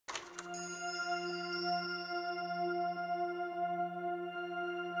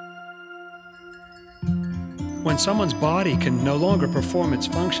When someone's body can no longer perform its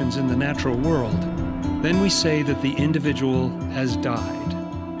functions in the natural world, then we say that the individual has died.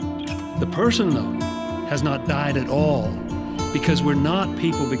 The person, though, has not died at all, because we're not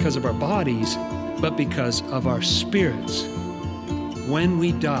people because of our bodies, but because of our spirits. When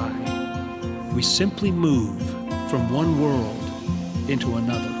we die, we simply move from one world into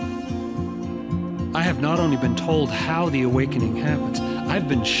another. I have not only been told how the awakening happens, I've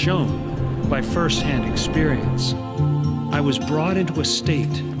been shown by first-hand experience. I was brought into a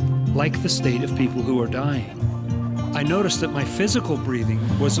state like the state of people who are dying. I noticed that my physical breathing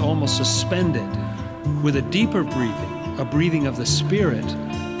was almost suspended, with a deeper breathing, a breathing of the spirit,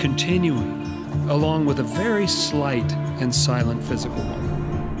 continuing, along with a very slight and silent physical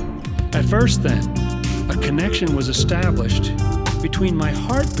one. At first then, a connection was established between my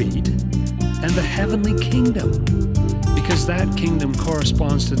heartbeat and the heavenly kingdom, because that kingdom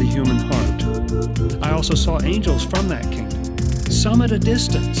corresponds to the human heart. I also saw angels from that kingdom, some at a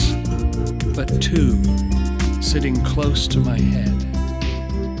distance, but two sitting close to my head.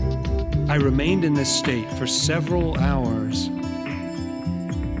 I remained in this state for several hours.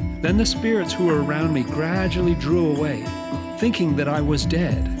 Then the spirits who were around me gradually drew away, thinking that I was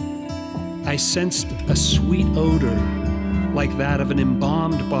dead. I sensed a sweet odor like that of an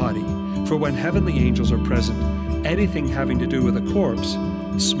embalmed body, for when heavenly angels are present, anything having to do with a corpse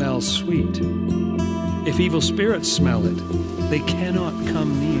smells sweet. If evil spirits smell it, they cannot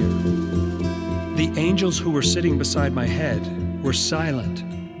come near. The angels who were sitting beside my head were silent,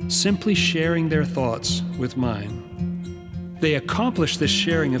 simply sharing their thoughts with mine. They accomplished this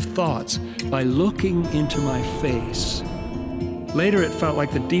sharing of thoughts by looking into my face. Later it felt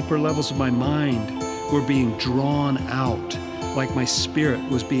like the deeper levels of my mind were being drawn out, like my spirit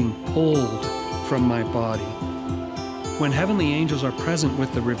was being pulled from my body. When heavenly angels are present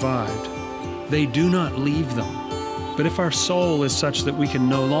with the revived, they do not leave them. But if our soul is such that we can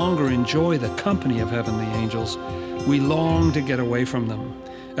no longer enjoy the company of heavenly angels, we long to get away from them,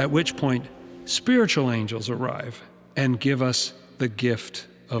 at which point spiritual angels arrive and give us the gift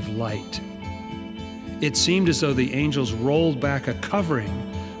of light. It seemed as though the angels rolled back a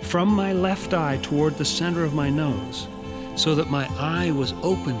covering from my left eye toward the center of my nose, so that my eye was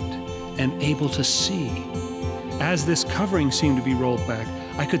opened and able to see. As this covering seemed to be rolled back,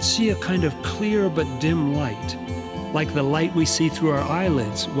 I could see a kind of clear but dim light, like the light we see through our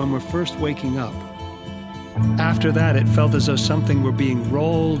eyelids when we're first waking up. After that, it felt as though something were being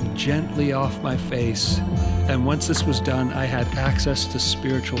rolled gently off my face, and once this was done, I had access to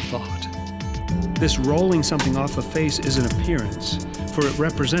spiritual thought. This rolling something off the face is an appearance, for it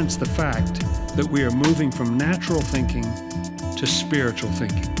represents the fact that we are moving from natural thinking to spiritual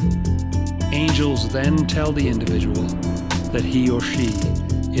thinking. Angels then tell the individual that he or she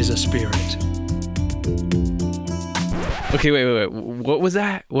is a spirit. Okay, wait. What was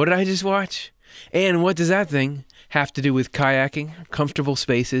that? What did I just watch? And what does that thing have to do with kayaking, comfortable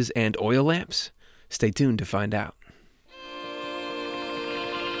spaces, and oil lamps? Stay tuned to find out.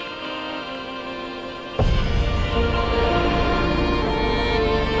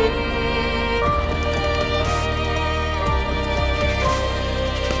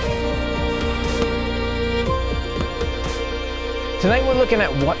 Tonight we're looking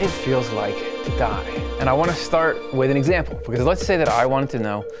at what it feels like to die. And I want to start with an example, because let's say that I wanted to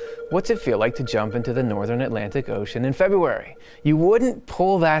know, what's it feel like to jump into the northern Atlantic Ocean in February? You wouldn't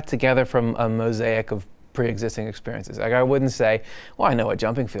pull that together from a mosaic of pre-existing experiences. Like, I wouldn't say, well, I know what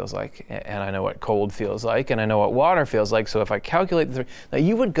jumping feels like, and I know what cold feels like, and I know what water feels like, so if I calculate the three, now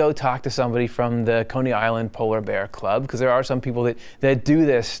you would go talk to somebody from the Coney Island Polar Bear Club, because there are some people that do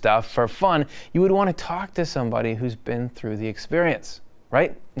this stuff for fun. You would want to talk to somebody who's been through the experience,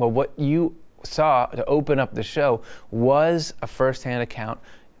 right? Well, what you saw to open up the show was a first-hand account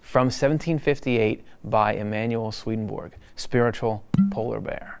from 1758 by Emanuel Swedenborg, spiritual polar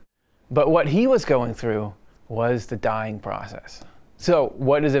bear. But what he was going through was the dying process. So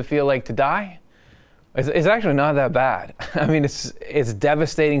what does it feel like to die? It's actually not that bad. I mean, it's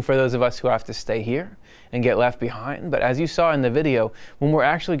devastating for those of us who have to stay here and get left behind. But as you saw in the video, when we're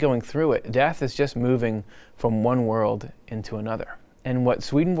actually going through it, death is just moving from one world into another. And what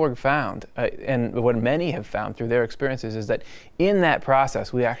Swedenborg found, and what many have found through their experiences, is that in that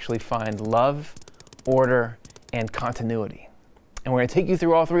process, we actually find love, order, and continuity. And we're going to take you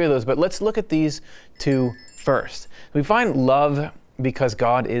through all three of those, but let's look at these two first. We find love because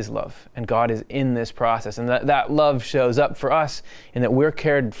God is love, and God is in this process. And that love shows up for us in that we're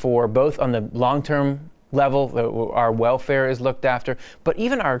cared for both on the long-term level, our welfare is looked after, but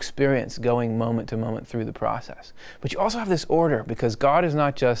even our experience going moment to moment through the process. But you also have this order because God is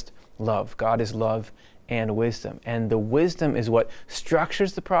not just love. God is love and wisdom. And the wisdom is what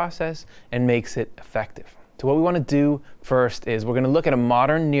structures the process and makes it effective. So what we want to do first is we're going to look at a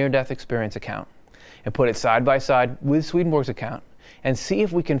modern near-death experience account and put it side by side with Swedenborg's account and see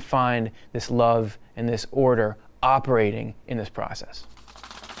if we can find this love and this order operating in this process.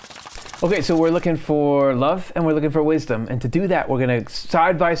 Okay, so we're looking for love and we're looking for wisdom. And to do that, we're going to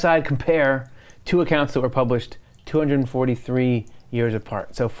side by side compare two accounts that were published 243 years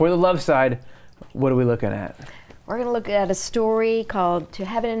apart. So for the love side, what are we looking at? We're going to look at a story called To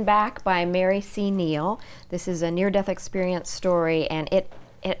Heaven and Back by Mary C. Neal. This is a near-death experience story, and it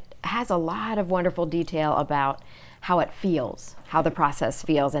has a lot of wonderful detail about how it feels, how the process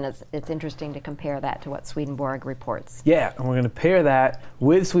feels, and it's interesting to compare that to what Swedenborg reports. Yeah, and we're going to pair that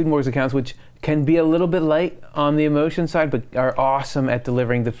with Swedenborg's accounts, which can be a little bit light on the emotion side, but are awesome at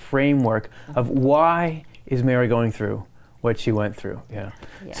delivering the framework of why is Mary going through what she went through. Yeah.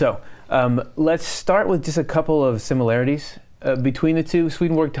 So let's start with just a couple of similarities between the two.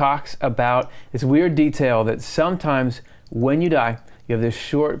 Swedenborg talks about this weird detail that sometimes when you die, you have this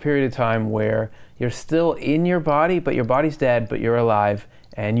short period of time where you're still in your body, but your body's dead, but you're alive,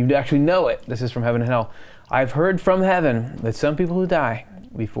 and you actually know it. This is from Heaven and Hell. I've heard from heaven that some people who die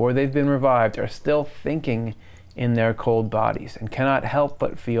before they've been revived are still thinking in their cold bodies and cannot help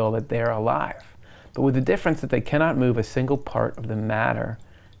but feel that they're alive, but with the difference that they cannot move a single part of the matter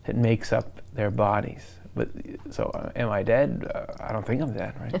that makes up their bodies. But so, am I dead? I don't think I'm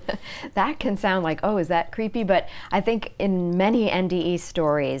dead, right? That can sound like, oh, is that creepy? But I think in many NDE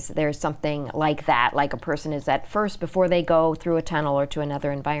stories, there's something like that. Like a person is at first, before they go through a tunnel or to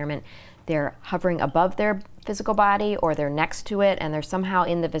another environment, they're hovering above their physical body or they're next to it, and they're somehow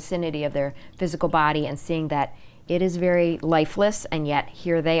in the vicinity of their physical body and seeing that it is very lifeless, and yet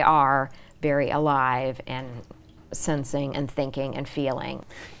here they are, very alive and sensing and thinking and feeling.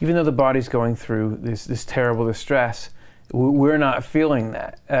 Even though the body's going through this terrible distress, we're not feeling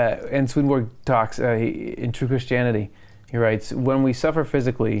that. And Swedenborg talks in True Christianity, he writes, when we suffer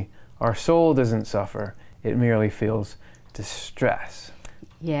physically, our soul doesn't suffer, it merely feels distress.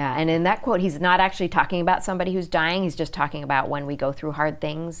 Yeah, and in that quote, he's not actually talking about somebody who's dying, he's just talking about when we go through hard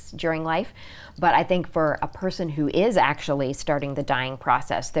things during life. But I think for a person who is actually starting the dying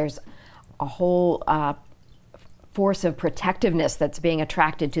process, there's a whole force of protectiveness that's being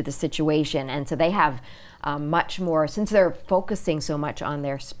attracted to the situation, and so they have much more, since they're focusing so much on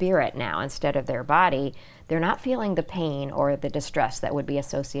their spirit now instead of their body, they're not feeling the pain or the distress that would be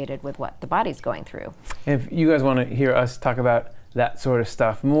associated with what the body's going through. If you guys want to hear us talk about that sort of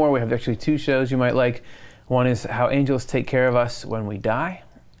stuff more, we have actually two shows you might like. One is How Angels Take Care of Us When We Die,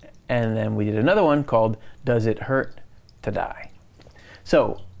 and then we did another one called Does It Hurt to Die?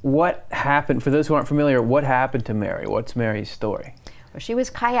 So what happened, for those who aren't familiar, what happened to Mary? What's Mary's story? Well, she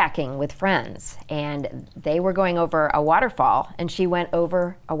was kayaking with friends, and they were going over a waterfall, and she went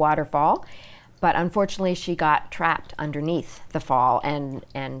over a waterfall, but unfortunately she got trapped underneath the fall and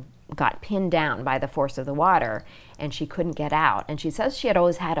got pinned down by the force of the water, and she couldn't get out. And she says she had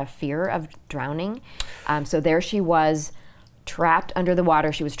always had a fear of drowning, so there she was trapped under the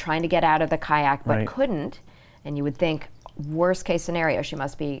water. She was trying to get out of the kayak, but couldn't, and you would think, worst case scenario, she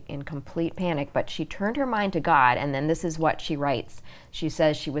must be in complete panic, but she turned her mind to God, and then this is what she writes. She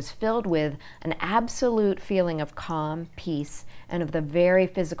says she was filled with an absolute feeling of calm, peace, and of the very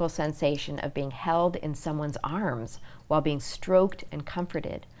physical sensation of being held in someone's arms while being stroked and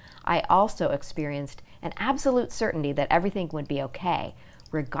comforted. I also experienced an absolute certainty that everything would be okay,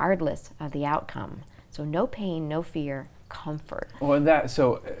 regardless of the outcome. So no pain, no fear, comfort. Well,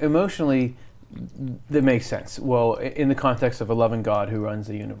 so emotionally, that makes sense. Well, in the context of a loving God who runs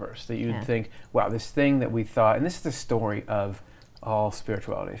the universe, that you'd think, wow, this thing that we thought, and this is the story of all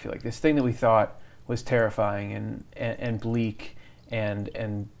spirituality, I feel like, this thing that we thought was terrifying and bleak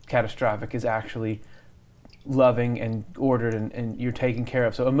and catastrophic is actually loving and ordered and you're taken care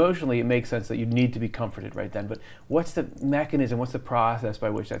of. So emotionally, it makes sense that you need to be comforted right then. But what's the mechanism, what's the process by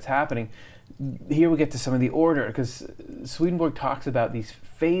which that's happening? Here we get to some of the order, because Swedenborg talks about these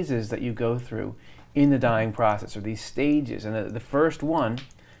phases that you go through in the dying process, or these stages. And the first one,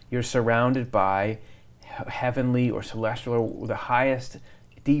 you're surrounded by heavenly or celestial or the highest,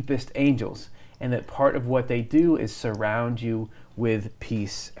 deepest angels. And that part of what they do is surround you with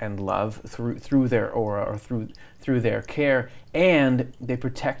peace and love through their aura or through their care, and they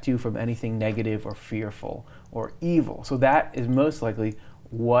protect you from anything negative or fearful or evil. So that is most likely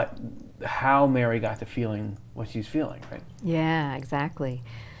how Mary got to feeling what she's feeling, right? Yeah, exactly.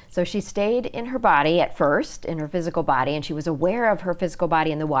 So she stayed in her body at first, in her physical body, and she was aware of her physical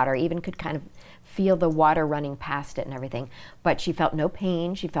body in the water, even could kind of feel the water running past it and everything. But she felt no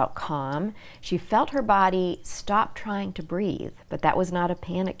pain, she felt calm. She felt her body stop trying to breathe, but that was not a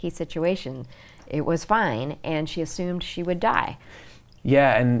panicky situation. It was fine, and she assumed she would die.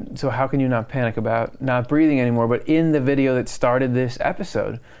 Yeah, and so how can you not panic about not breathing anymore? But in the video that started this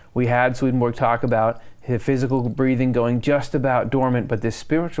episode, we had Swedenborg talk about his physical breathing going just about dormant, but this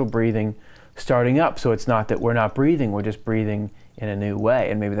spiritual breathing starting up. So it's not that we're not breathing, we're just breathing in a new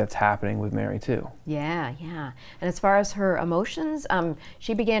way. And maybe that's happening with Mary too. Yeah. And as far as her emotions,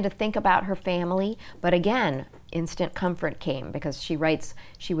 she began to think about her family, but again, instant comfort came, because she writes,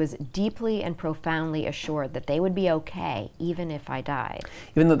 she was deeply and profoundly assured that they would be okay, even if I died.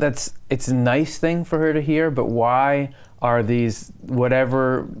 Even though it's a nice thing for her to hear, but why are these,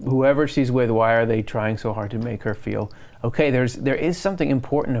 whoever she's with, why are they trying so hard to make her feel okay? There is something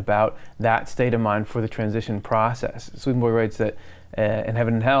important about that state of mind for the transition process. Swedenborg writes that in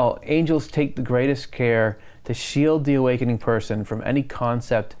Heaven and Hell, angels take the greatest care to shield the awakening person from any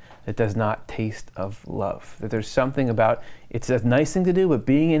concept that does not taste of love. That there's something about, it's a nice thing to do, but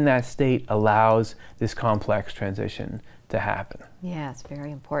being in that state allows this complex transition to happen. Yeah, it's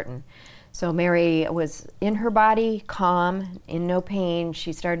very important. So Mary was in her body, calm, in no pain.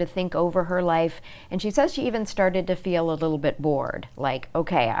 She started to think over her life, and she says she even started to feel a little bit bored. Like,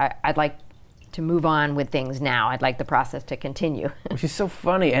 okay, I'd like to move on with things now. I'd like the process to continue. Which is so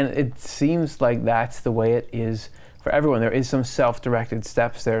funny, and it seems like that's the way it is for everyone. There is some self-directed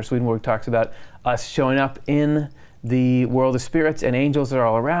steps there. Swedenborg talks about us showing up in the world of spirits, and angels are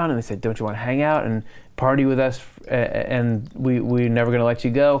all around, and they said, don't you want to hang out and party with us, and we're never going to let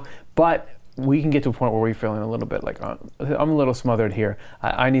you go. But we can get to a point where we're feeling a little bit like, I'm a little smothered here.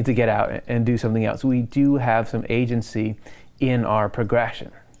 I need to get out and do something else. We do have some agency in our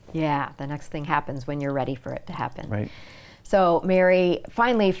progression. Yeah, the next thing happens when you're ready for it to happen. Right. So Mary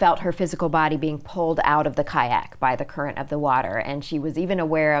finally felt her physical body being pulled out of the kayak by the current of the water, and she was even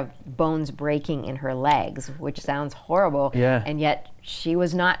aware of bones breaking in her legs, which sounds horrible, yeah. And yet she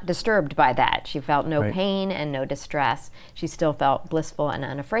was not disturbed by that. She felt no right. pain and no distress. She still felt blissful and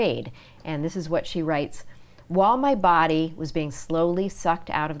unafraid. And this is what she writes: while my body was being slowly sucked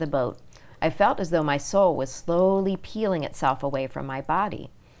out of the boat, I felt as though my soul was slowly peeling itself away from my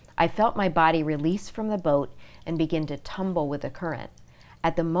body. I felt my body release from the boat and begin to tumble with the current.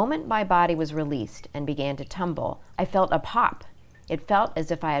 At the moment my body was released and began to tumble, I felt a pop. It felt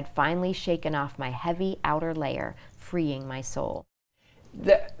as if I had finally shaken off my heavy outer layer, freeing my soul.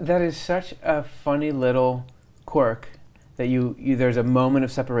 That is such a funny little quirk, that there's a moment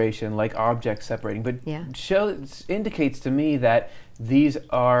of separation, like objects separating, but yeah. Indicates to me that these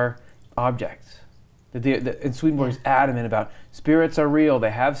are objects. And Swedenborg is adamant about spirits are real,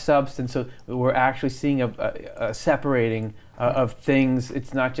 they have substance, so we're actually seeing a separating of things.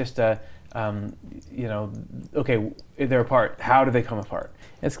 It's not just okay, they're apart, how do they come apart?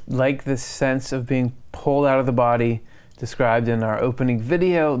 It's like this sense of being pulled out of the body, described in our opening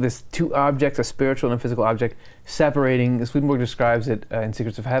video, this two objects, a spiritual and a physical object, separating. Swedenborg describes it in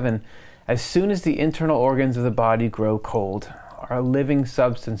Secrets of Heaven. As soon as the internal organs of the body grow cold, our living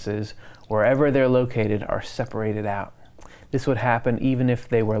substances, wherever they're located, are separated out. This would happen even if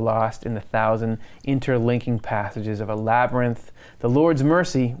they were lost in the 1,000 interlinking passages of a labyrinth. The Lord's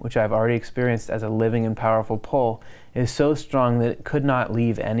mercy, which I've already experienced as a living and powerful pull, is so strong that it could not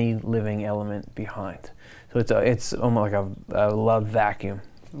leave any living element behind. So it's almost like a love vacuum.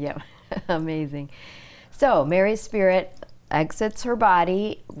 Yep, amazing. So Mary's spirit exits her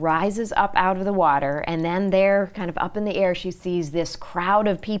body, rises up out of the water, and then there, kind of up in the air, she sees this crowd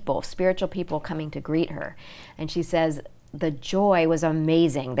of people, spiritual people, coming to greet her. And she says the joy was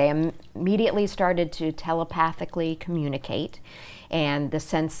amazing. They immediately started to telepathically communicate, and the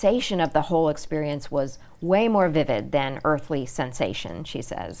sensation of the whole experience was way more vivid than earthly sensation, she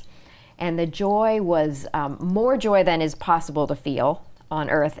says. And the joy was more joy than is possible to feel on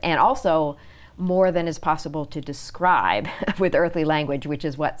earth, and also more than is possible to describe with earthly language, which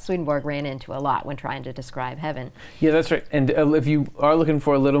is what Swedenborg ran into a lot when trying to describe heaven. Yeah, that's right. And if you are looking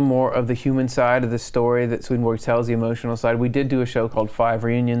for a little more of the human side of the story that Swedenborg tells, the emotional side, we did do a show called 5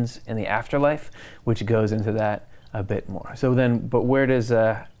 Reunions in the Afterlife, which goes into that a bit more. So then, but where does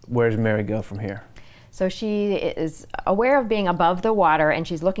Mary go from here? So she is aware of being above the water, and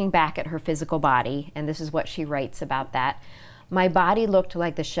she's looking back at her physical body, and this is what she writes about that. My body looked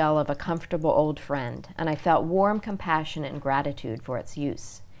like the shell of a comfortable old friend, and I felt warm compassion and gratitude for its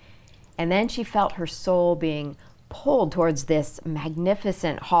use. And then she felt her soul being pulled towards this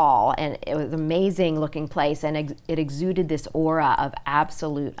magnificent hall, and it was an amazing looking place, and it exuded this aura of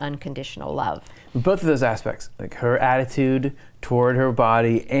absolute unconditional love. Both of those aspects, like her attitude toward her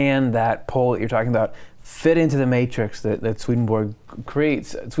body and that pull that you're talking about, fit into the matrix that Swedenborg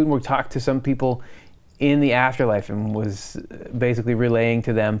creates. Swedenborg talked to some people in the afterlife and was basically relaying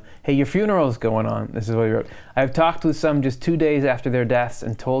to them, hey, your funeral's going on. This is what he wrote. I've talked with some just 2 days after their deaths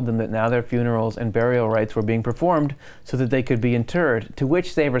and told them that now their funerals and burial rites were being performed so that they could be interred, to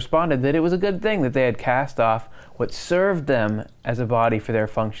which they responded that it was a good thing that they had cast off what served them as a body for their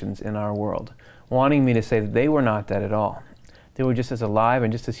functions in our world, wanting me to say that they were not dead at all. They were just as alive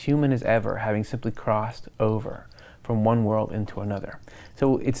and just as human as ever, having simply crossed over from one world into another.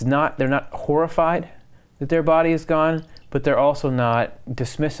 So they're not horrified that their body is gone, but they're also not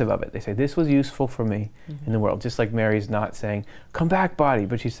dismissive of it. They say, this was useful for me in the world. Just like Mary's not saying, come back, body,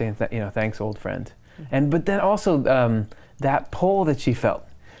 but she's saying, thanks, old friend. But then also that pull that she felt.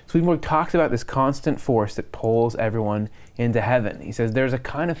 Swedenborg talks about this constant force that pulls everyone into heaven. He says there's a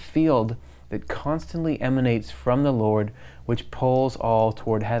kind of field that constantly emanates from the Lord, which pulls all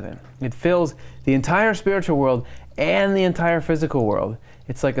toward heaven. It fills the entire spiritual world and the entire physical world.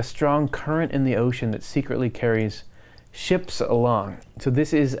 It's like a strong current in the ocean that secretly carries ships along. So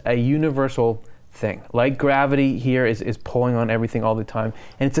this is a universal thing. Like gravity here is pulling on everything all the time.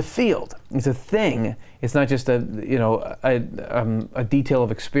 And it's a field. It's a thing. It's not just a detail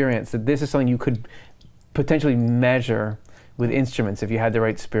of experience. That this is something you could potentially measure with instruments if you had the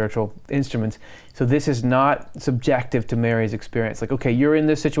right spiritual instruments. So this is not subjective to Mary's experience. Like, okay, you're in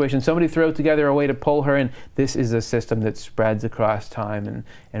this situation, somebody throw together a way to pull her in. This is a system that spreads across time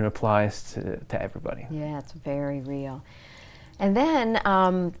and applies to everybody. Yeah, it's very real. And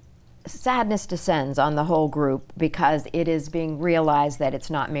then sadness descends on the whole group because it is being realized that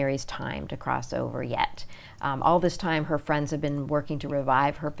it's not Mary's time to cross over yet. All this time, her friends have been working to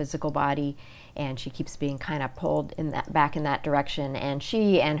revive her physical body, and she keeps being kind of pulled back in that direction. And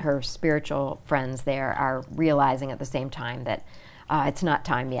she and her spiritual friends there are realizing at the same time that it's not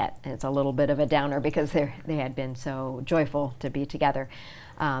time yet. And it's a little bit of a downer because they had been so joyful to be together.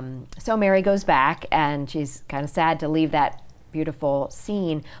 So Mary goes back, and she's kind of sad to leave that beautiful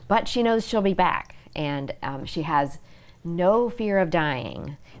scene, but she knows she'll be back, and she has no fear of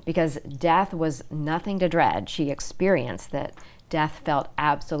dying because death was nothing to dread. She experienced that death felt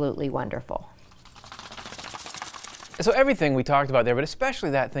absolutely wonderful. So everything we talked about there, but especially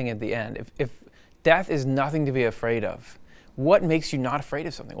that thing at the end, if death is nothing to be afraid of, what makes you not afraid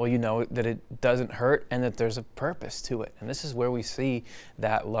of something? Well, you know that it doesn't hurt and that there's a purpose to it. And this is where we see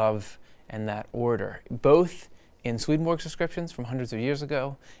that love and that order, both in Swedenborg's descriptions from hundreds of years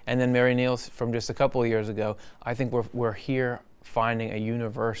ago, and then Mary Neal's from just a couple of years ago. I think we're here finding a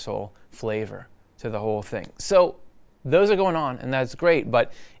universal flavor to the whole thing. So those are going on, and that's great,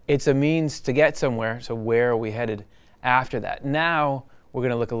 but it's a means to get somewhere. So where are we headed after that? Now we're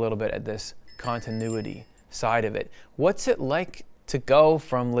going to look a little bit at this continuity side of it. What's it like to go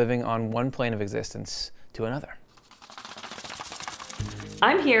from living on one plane of existence to another?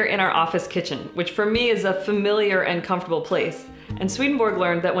 I'm here in our office kitchen, which for me is a familiar and comfortable place. And Swedenborg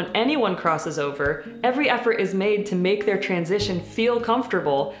learned that when anyone crosses over, every effort is made to make their transition feel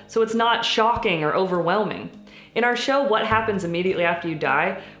comfortable so it's not shocking or overwhelming. In our show, What Happens Immediately After You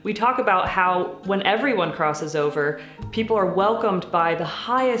Die, we talk about how when everyone crosses over, people are welcomed by the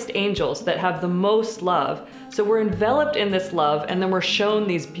highest angels that have the most love. So we're enveloped in this love, and then we're shown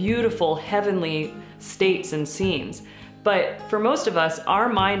these beautiful heavenly states and scenes. But for most of us, our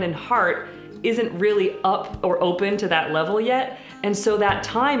mind and heart isn't really up or open to that level yet, and so that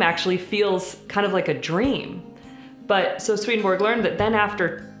time actually feels kind of like a dream. But so Swedenborg learned that then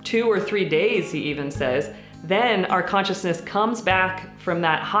after 2 or 3 days, he even says, then our consciousness comes back from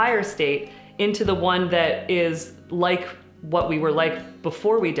that higher state into the one that is like what we were like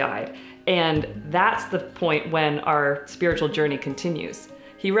before we died. And that's the point when our spiritual journey continues.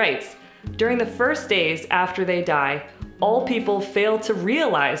 He writes, during the first days after they die, all people fail to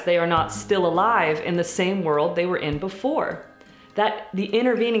realize they are not still alive in the same world they were in before. That the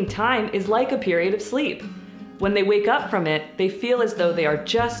intervening time is like a period of sleep. When they wake up from it, they feel as though they are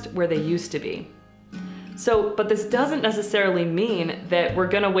just where they used to be. So, but this doesn't necessarily mean that we're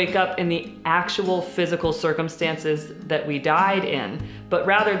gonna wake up in the actual physical circumstances that we died in, but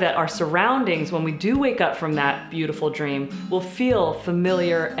rather that our surroundings, when we do wake up from that beautiful dream, will feel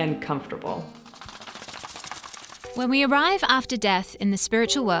familiar and comfortable. When we arrive after death in the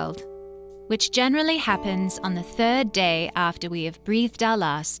spiritual world, which generally happens on the 3rd day after we have breathed our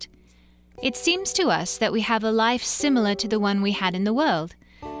last, it seems to us that we have a life similar to the one we had in the world.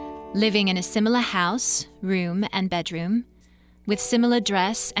 living in a similar house, room, and bedroom, with similar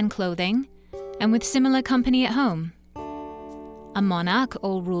dress and clothing, and with similar company at home. A monarch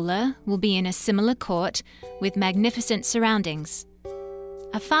or ruler will be in a similar court with magnificent surroundings.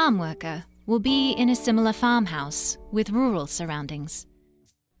 A farm worker will be in a similar farmhouse with rural surroundings.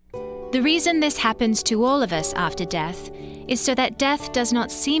 The reason this happens to all of us after death is so that death does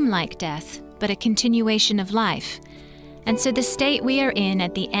not seem like death, but a continuation of life. And so the state we are in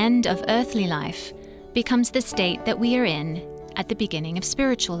at the end of earthly life becomes the state that we are in at the beginning of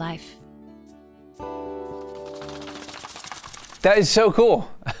spiritual life. That is so cool.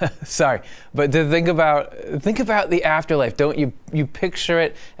 Sorry, but to think about the afterlife. Don't you picture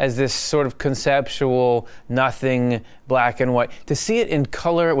it as this sort of conceptual, nothing, black and white. To see it in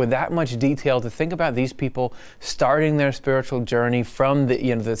color with that much detail, to think about these people starting their spiritual journey from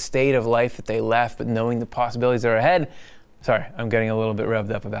the state of life that they left, but knowing the possibilities that are ahead. Sorry, I'm getting a little bit revved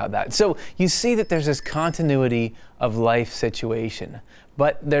up about that. So you see that there's this continuity of life situation,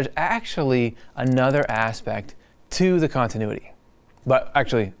 but there's actually another aspect to the continuity. But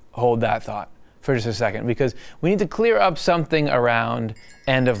actually, hold that thought for just a second, because we need to clear up something around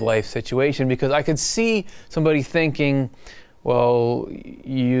end of life situation, because I could see somebody thinking, well,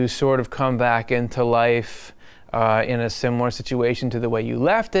 you sort of come back into life in a similar situation to the way you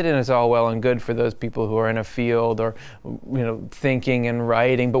left it, and it's all well and good for those people who are in a field or thinking and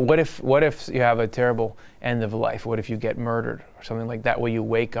writing. But what if you have a terrible end of life? What if you get murdered or something like that, where you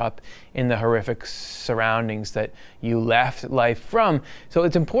wake up in the horrific surroundings that you left life from? So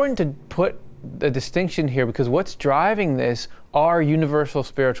it's important to put the distinction here, because what's driving this are universal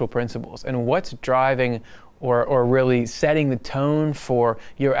spiritual principles, and what's driving or really setting the tone for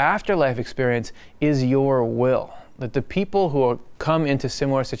your afterlife experience is your will. That the people who come into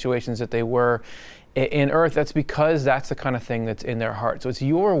similar situations that they were in earth, that's because that's the kind of thing that's in their heart. So it's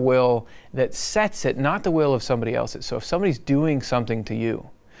your will that sets it, not the will of somebody else's. So if somebody's doing something to you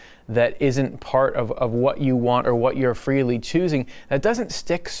that isn't part of what you want or what you're freely choosing, that doesn't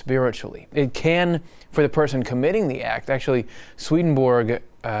stick spiritually. It can for the person committing the act. Actually, Swedenborg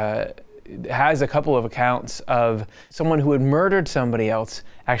has a couple of accounts of someone who had murdered somebody else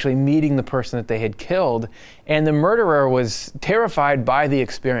actually meeting the person that they had killed, and the murderer was terrified by the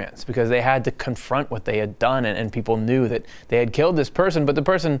experience because they had to confront what they had done, and people knew that they had killed this person, but the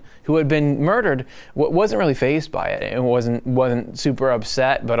person who had been murdered wasn't really fazed by it, and wasn't super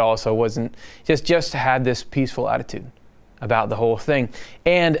upset, but also wasn't just had this peaceful attitude about the whole thing.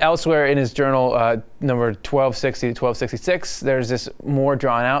 And elsewhere in his journal, number 1260 to 1266, there's this more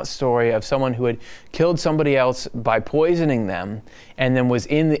drawn out story of someone who had killed somebody else by poisoning them, and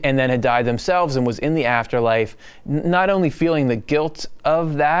then had died themselves and was in the afterlife, not only feeling the guilt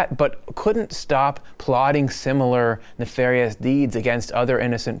of that, but couldn't stop plotting similar nefarious deeds against other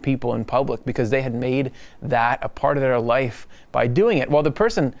innocent people in public, because they had made that a part of their life by doing it. Well, the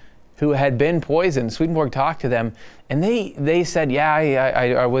person who had been poisoned, Swedenborg talked to them, and they said, yeah,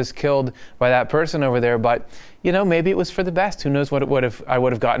 I was killed by that person over there, but maybe it was for the best. Who knows what I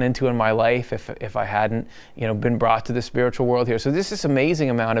would have gotten into in my life if I hadn't been brought to the spiritual world here. So this is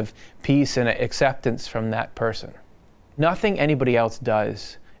amazing amount of peace and acceptance from that person. Nothing anybody else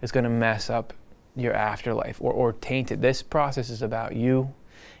does is going to mess up your afterlife or taint it. This process is about you,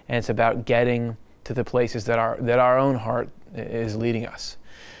 and it's about getting to the places that our own heart is leading us.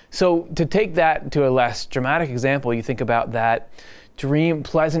 So to take that to a less dramatic example, you think about that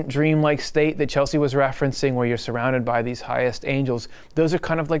pleasant dream-like state that Chelsea was referencing, where you're surrounded by these highest angels. Those are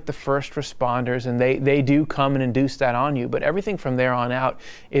kind of like the first responders, and they do come and induce that on you. But everything from there on out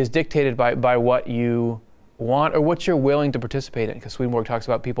is dictated by what you want or what you're willing to participate in. Because Swedenborg talks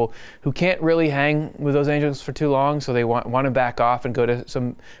about people who can't really hang with those angels for too long, so they want to back off and go to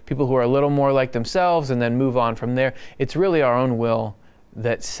some people who are a little more like themselves and then move on from there. It's really our own will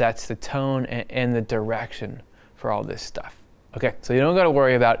that sets the tone and the direction for all this stuff. Okay, so you don't got to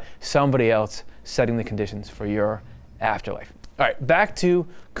worry about somebody else setting the conditions for your afterlife. All right, back to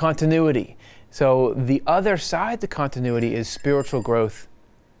continuity. So the other side to continuity is spiritual growth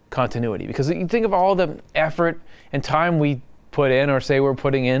continuity, because you think of all the effort and time we put in, or say we're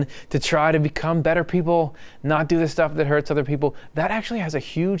putting in, to try to become better people, not do the stuff that hurts other people. That actually has a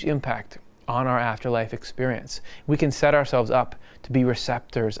huge impact on our afterlife experience. We can set ourselves up to be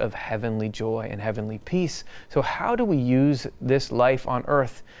receptors of heavenly joy and heavenly peace. So how do we use this life on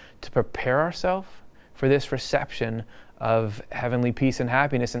earth to prepare ourselves for this reception of heavenly peace and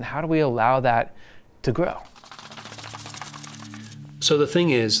happiness, and how do we allow that to grow? So the thing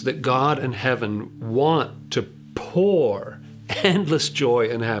is that God and heaven want to pour endless joy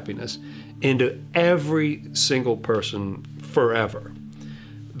and happiness into every single person forever.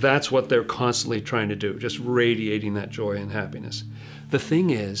 that's what they're constantly trying to do, just radiating that joy and happiness. The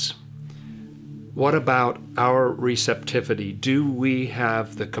thing is, what about our receptivity? Do we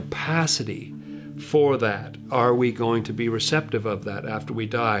have the capacity for that? Are we going to be receptive of that after we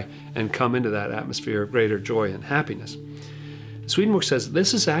die and come into that atmosphere of greater joy and happiness? Swedenborg says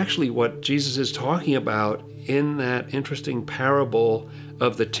this is actually what Jesus is talking about in that interesting parable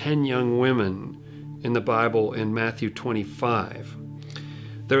of the 10 young women in the Bible in Matthew 25.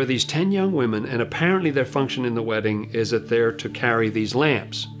 There are these 10 young women, and apparently their function in the wedding is that they're to carry these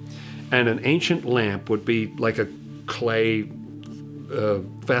lamps. And an ancient lamp would be like a clay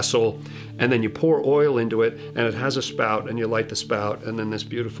vessel, and then you pour oil into it, and it has a spout, and you light the spout, and then this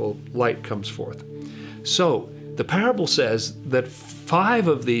beautiful light comes forth. So the parable says that 5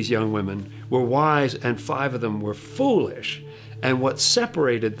 of these young women were wise, and 5 of them were foolish. And what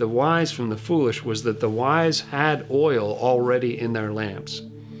separated the wise from the foolish was that the wise had oil already in their lamps,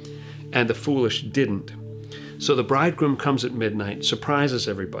 and the foolish didn't. So the bridegroom comes at midnight, surprises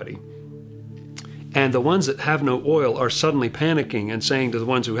everybody. And the ones that have no oil are suddenly panicking and saying to the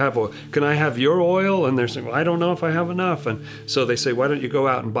ones who have oil, "Can I have your oil?" And they're saying, "Well, I don't know if I have enough." And so they say, "Why don't you go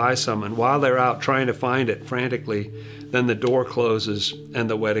out and buy some?" And while they're out trying to find it frantically, then the door closes and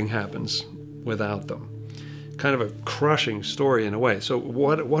the wedding happens without them. Kind of a crushing story in a way. So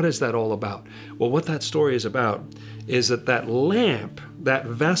what is that all about? Well, what that story is about is that lamp, that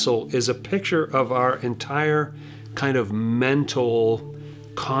vessel, is a picture of our entire kind of mental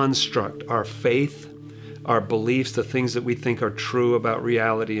construct, our faith, our beliefs, the things that we think are true about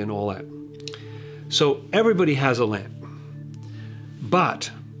reality and all that. So everybody has a lamp.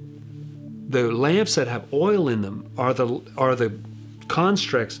 But the lamps that have oil in them are the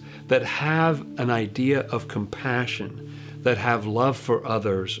constructs that have an idea of compassion, that have love for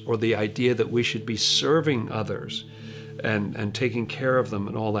others, or the idea that we should be serving others and taking care of them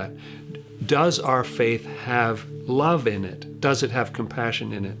and all that. Does our faith have love in it? Does it have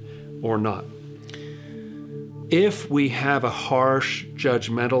compassion in it or not? If we have a harsh,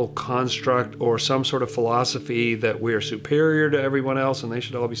 judgmental construct or some sort of philosophy that we're superior to everyone else and they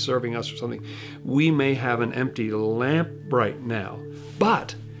should all be serving us or something, we may have an empty lamp right now.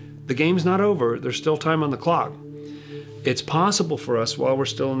 But the game's not over. There's still time on the clock. It's possible for us, while we're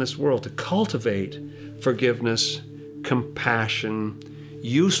still in this world, to cultivate forgiveness, compassion,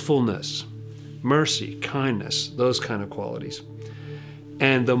 usefulness, mercy, kindness, those kind of qualities.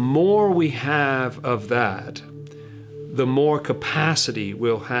 And the more we have of that, the more capacity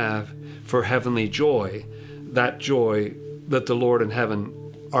we'll have for heavenly joy, that joy that the Lord in heaven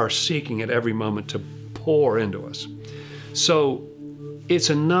are seeking at every moment to pour into us. So it's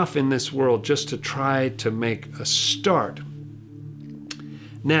enough in this world just to try to make a start.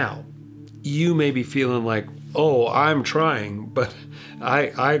 Now, you may be feeling like, "Oh, I'm trying, but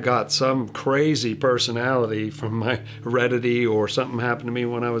I got some crazy personality from my heredity, or something happened to me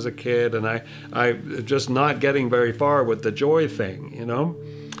when I was a kid, and I'm just not getting very far with the joy thing, you know?"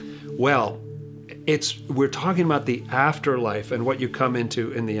 Well, we're talking about the afterlife and what you come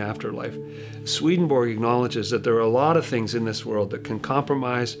into in the afterlife. Swedenborg acknowledges that there are a lot of things in this world that can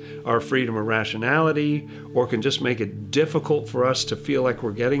compromise our freedom of rationality, or can just make it difficult for us to feel like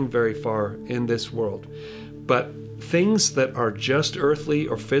we're getting very far in this world. But things that are just earthly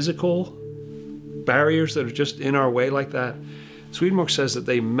or physical, barriers that are just in our way like that, Swedenborg says that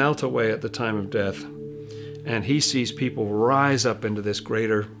they melt away at the time of death, and he sees people rise up into this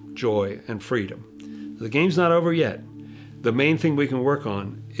greater joy and freedom. The game's not over yet. The main thing we can work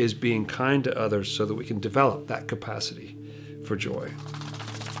on is being kind to others so that we can develop that capacity for joy.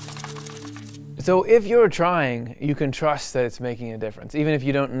 So if you're trying, you can trust that it's making a difference, even if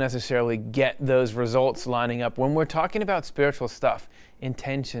you don't necessarily get those results lining up. When we're talking about spiritual stuff,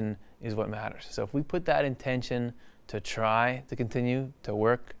 intention is what matters. So if we put that intention to try, to continue, to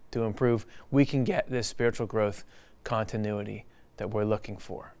work, to improve, we can get this spiritual growth continuity that we're looking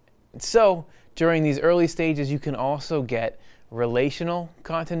for. And so during these early stages, you can also get relational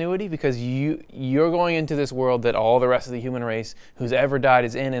continuity, because you're going into this world that all the rest of the human race who's ever died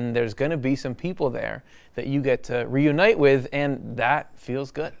is in, and there's going to be some people there that you get to reunite with, and that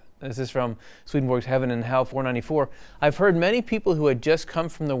feels good. This is from Swedenborg's Heaven and Hell 494. "I've heard many people who had just come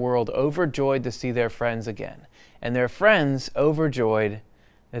from the world overjoyed to see their friends again, and their friends overjoyed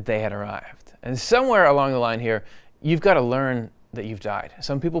that they had arrived." And somewhere along the line here, you've got to learn that you've died.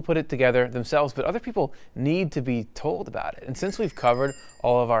 Some people put it together themselves, but other people need to be told about it. And since we've covered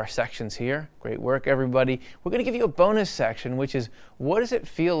all of our sections here, great work everybody, we're going to give you a bonus section, which is, what does it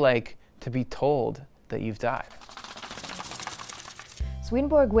feel like to be told that you've died?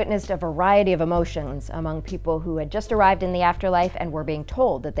 Swedenborg witnessed a variety of emotions among people who had just arrived in the afterlife and were being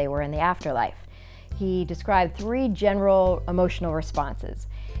told that they were in the afterlife. He described 3 general emotional responses.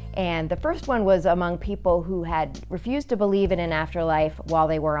 And the first one was among people who had refused to believe in an afterlife while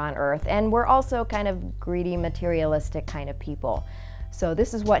they were on Earth and were also kind of greedy, materialistic kind of people. So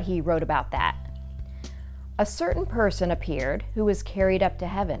this is what he wrote about that. A certain person appeared who was carried up to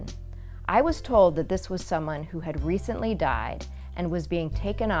heaven. I was told that this was someone who had recently died and was being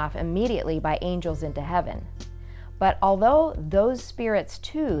taken off immediately by angels into heaven. But although those spirits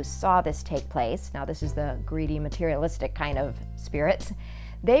too saw this take place, now this is the greedy, materialistic kind of spirits,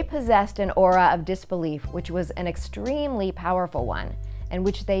 they possessed an aura of disbelief which was an extremely powerful one and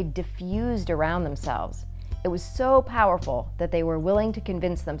which they diffused around themselves. It was so powerful that they were willing to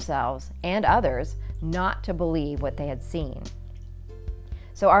convince themselves and others not to believe what they had seen.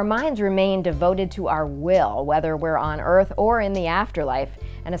 So our minds remain devoted to our will, whether we're on Earth or in the afterlife,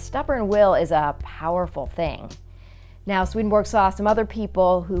 and a stubborn will is a powerful thing. Now, Swedenborg saw some other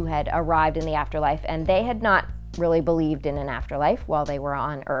people who had arrived in the afterlife, and they had not really believed in an afterlife while they were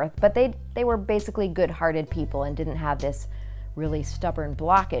on Earth, but they were basically good-hearted people and didn't have this really stubborn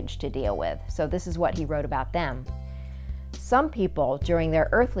blockage to deal with. So this is what he wrote about them. Some people during their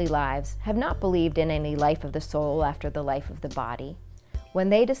earthly lives have not believed in any life of the soul after the life of the body. When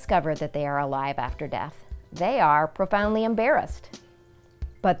they discover that they are alive after death, they are profoundly embarrassed.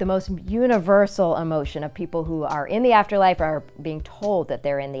 But the most universal emotion of people who are in the afterlife or are being told that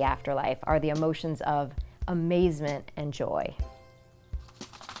they're in the afterlife are the emotions of amazement and joy.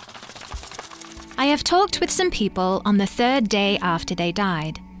 I have talked with some people on the 3rd day after they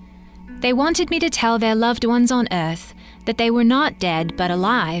died. They wanted me to tell their loved ones on Earth that they were not dead but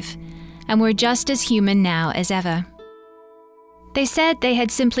alive, and were just as human now as ever. They said they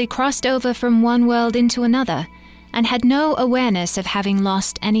had simply crossed over from one world into another, and had no awareness of having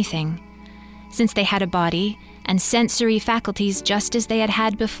lost anything, since they had a body and sensory faculties just as they had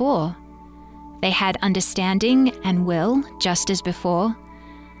had before. They had understanding and will just as before.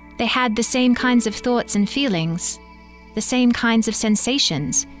 They had the same kinds of thoughts and feelings, the same kinds of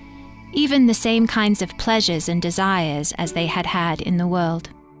sensations, even the same kinds of pleasures and desires as they had had in the world.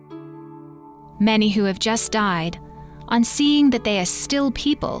 Many who have just died, on seeing that they are still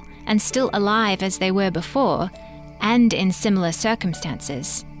people and still alive as they were before, and in similar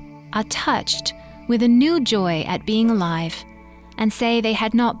circumstances, are touched with a new joy at being alive, and say they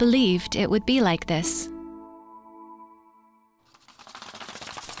had not believed it would be like this.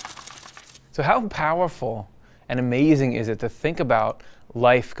 So how powerful and amazing is it to think about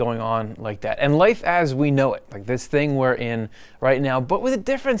life going on like that, and life as we know it, like this thing we're in right now, but with a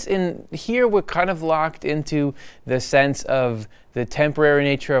difference in here we're kind of locked into the sense of the temporary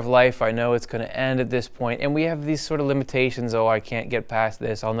nature of life. I know it's going to end at this point, and we have these sort of limitations. Oh, I can't get past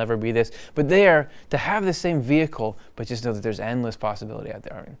this, I'll never be this. But there, to have the same vehicle, but just know that there's endless possibility out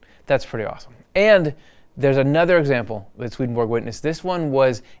there, I mean, that's pretty awesome. And there's another example that Swedenborg witnessed. This one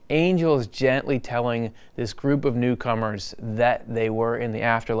was angels gently telling this group of newcomers that they were in the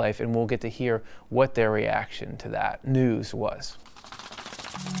afterlife, and we'll get to hear what their reaction to that news was.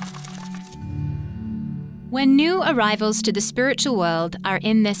 When new arrivals to the spiritual world are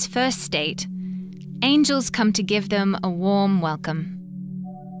in this first state, angels come to give them a warm welcome.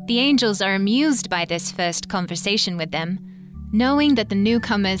 The angels are amused by this first conversation with them, knowing that the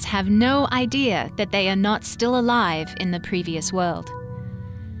newcomers have no idea that they are not still alive in the previous world.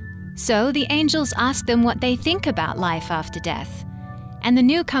 So the angels ask them what they think about life after death, and the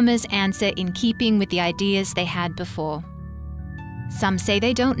newcomers answer in keeping with the ideas they had before. Some say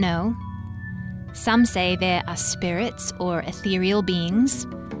they don't know. Some say there are spirits or ethereal beings.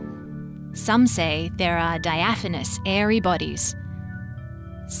 Some say there are diaphanous, airy bodies.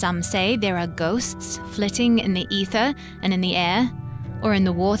 Some say there are ghosts flitting in the ether and in the air, or in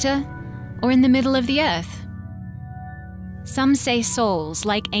the water, or in the middle of the earth. Some say souls,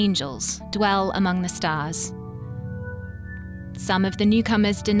 like angels, dwell among the stars. Some of the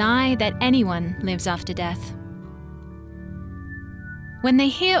newcomers deny that anyone lives after death. When they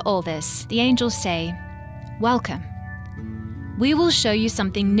hear all this, the angels say, "Welcome. We will show you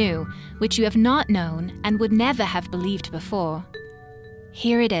something new, which you have not known and would never have believed before.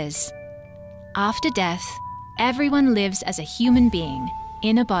 Here it is. After death, everyone lives as a human being,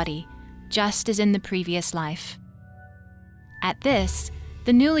 in a body, just as in the previous life." At this,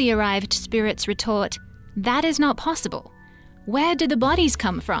 the newly arrived spirits retort, "That is not possible. Where do the bodies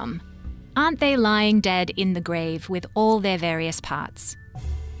come from? Aren't they lying dead in the grave with all their various parts?"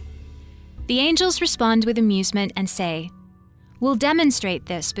 The angels respond with amusement and say, "We'll demonstrate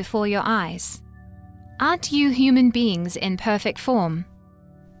this before your eyes. Aren't you human beings in perfect form?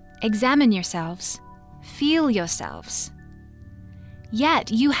 Examine yourselves. Feel yourselves.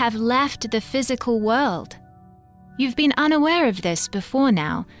 Yet you have left the physical world. You've been unaware of this before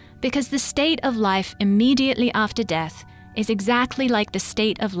now, because the state of life immediately after death is exactly like the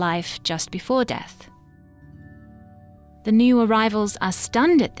state of life just before death. The new arrivals are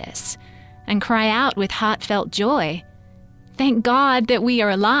stunned at this and cry out with heartfelt joy, "Thank God that we are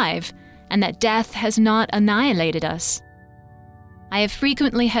alive and that death has not annihilated us." I have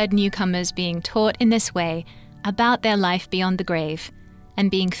frequently heard newcomers being taught in this way about their life beyond the grave and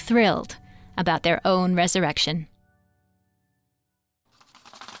being thrilled about their own resurrection.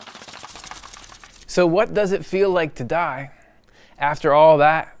 So what does it feel like to die? After all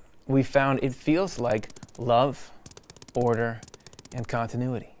that, we found it feels like love, order, and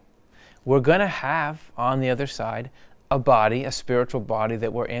continuity. We're going to have, on the other side, a body, a spiritual body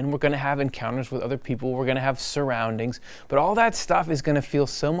that we're in. We're going to have encounters with other people. We're going to have surroundings. But all that stuff is going to feel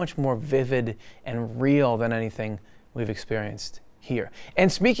so much more vivid and real than anything we've experienced here.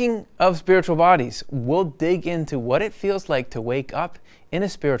 And speaking of spiritual bodies, we'll dig into what it feels like to wake up in a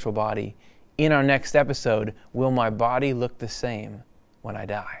spiritual body in our next episode, Will My Body Look the Same When I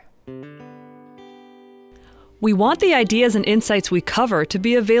Die? We want the ideas and insights we cover to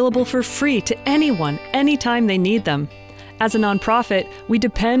be available for free to anyone, anytime they need them. As a nonprofit, we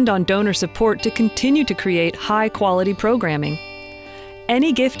depend on donor support to continue to create high-quality programming.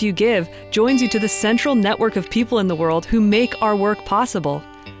 Any gift you give joins you to the central network of people in the world who make our work possible.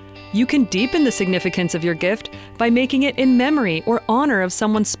 You can deepen the significance of your gift by making it in memory or honor of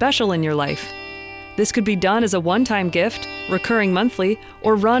someone special in your life. This could be done as a one-time gift, recurring monthly,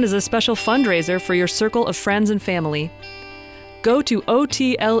 or run as a special fundraiser for your circle of friends and family. Go to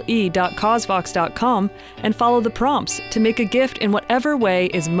otle.causevox.com and follow the prompts to make a gift in whatever way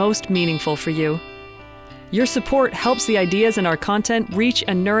is most meaningful for you. Your support helps the ideas in our content reach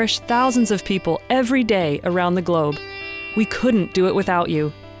and nourish thousands of people every day around the globe. We couldn't do it without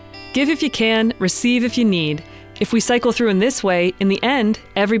you. Give if you can, receive if you need. If we cycle through in this way, in the end,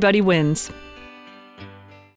 everybody wins.